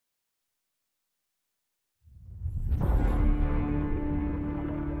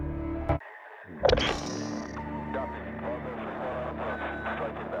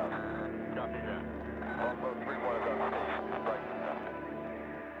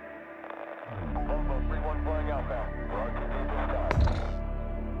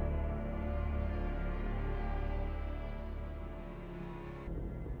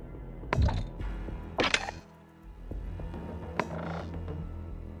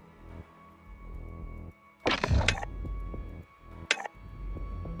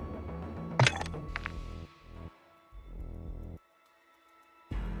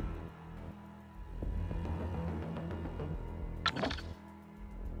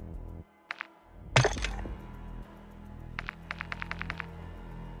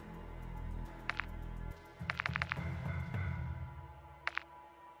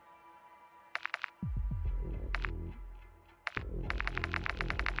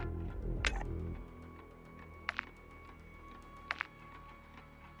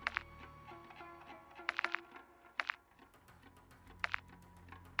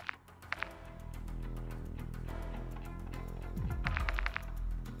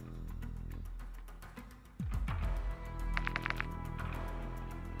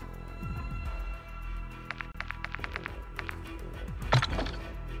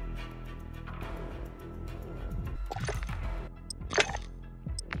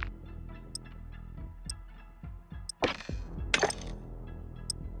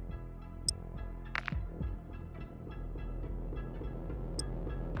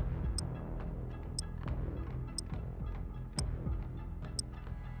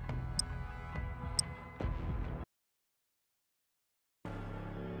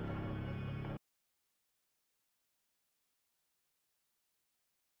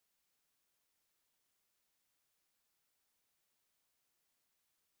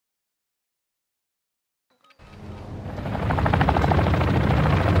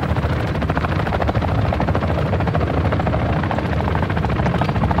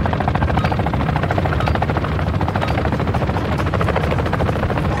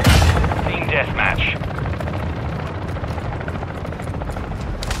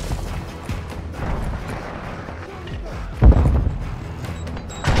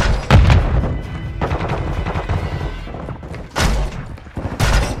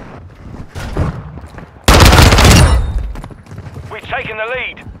Taking the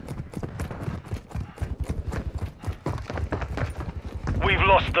lead. We've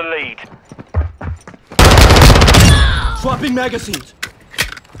lost the lead. Swapping magazines.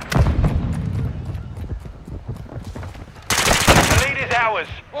 The lead is ours.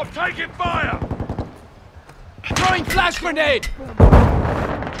 I'm taking fire! Throwing flash grenade!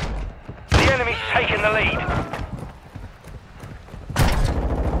 The enemy's taking the lead.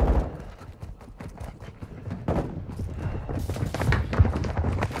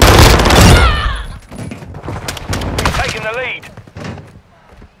 The lead.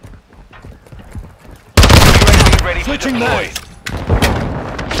 UAV ready Switching to deploy.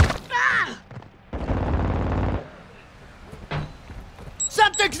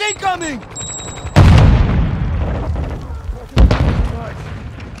 Something's incoming!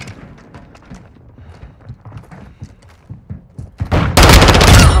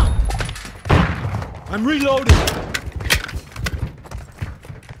 I'm reloading.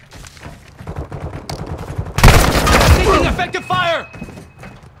 Taking effective fire!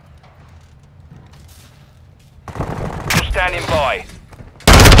 Just standing by.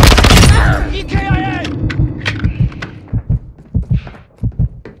 EKIA!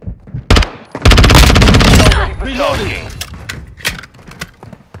 Reloading.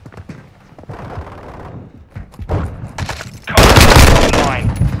 Online.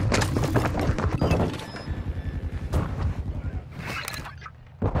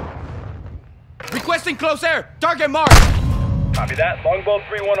 Requesting close air! Target marked! Copy that. Longbow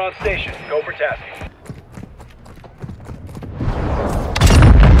 3-1 on station. Go for tasking.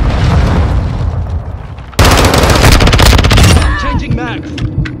 Changing mag.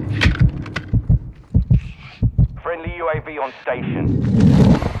 Friendly UAV on station.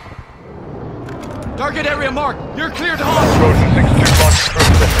 Target area marked. You're clear to hunt. Trojan 6-2 launch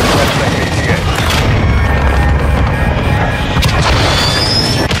cruiser. ATA.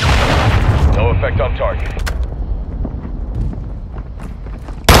 No effect on target.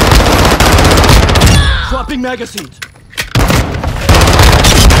 Swapping magazines.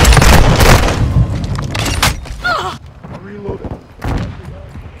 Reloading.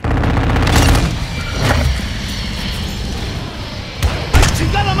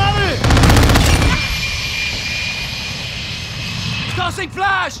 ¡Chingada madre! Tossing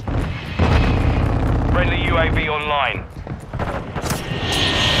flash! Friendly UAV online.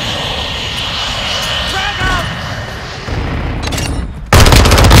 Frag out!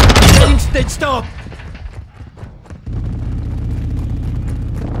 Getting stitched up!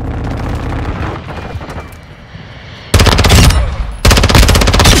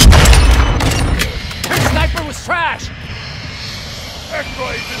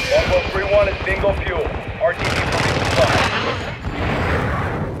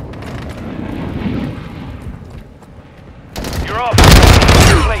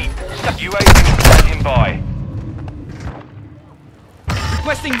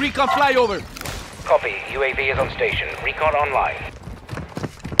 Requesting recon flyover. Copy. UAV is on station. Recon online.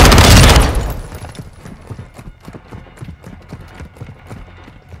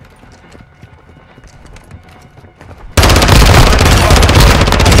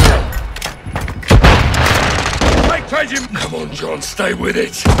 Come on, John, stay with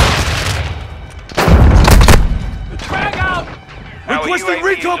it. Frag out! Our Requesting UAV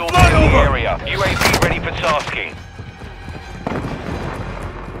recon is orbiting the flyover. area. UAV ready for tasking.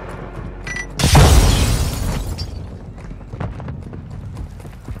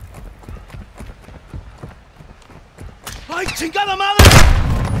 ¡Ay, chingada madre!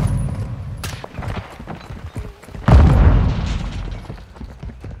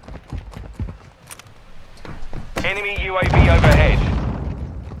 Enemy UAV overhead.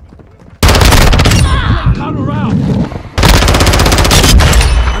 Counter out!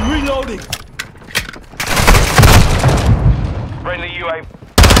 I'm reloading. Friendly UAV.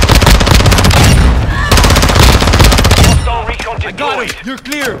 Hostile recon I got deployed. it. You're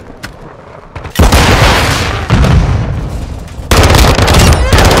clear.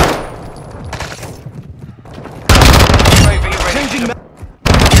 UAV ready Changing to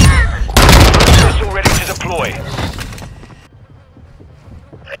missile ready to deploy.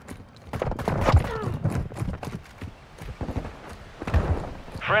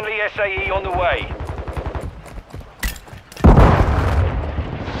 Friendly SAE on the way.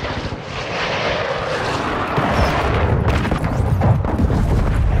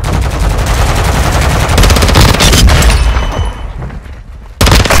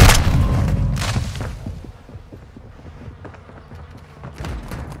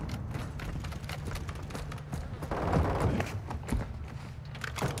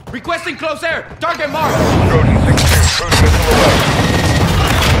 Requesting close air. Target mark. Trojan 6-2, cruise missile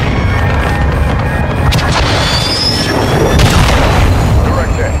away.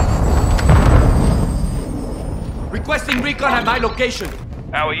 Direct hit. Requesting recon at my location.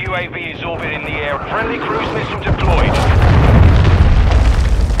 Our UAV is orbiting the air. Friendly cruise missile deployed.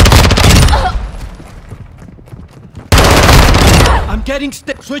 I'm getting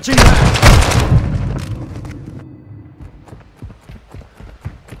switching back.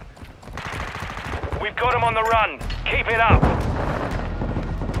 We've got him on the run. Keep it up.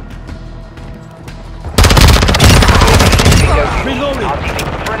 Reloading.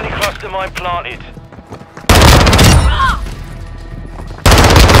 Friendly cluster mine planted.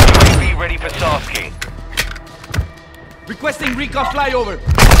 UAV ready for tasking. Requesting recon flyover.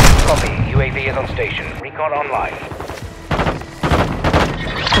 Copy. UAV is on station. Recon online.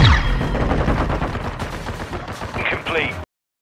 Complete.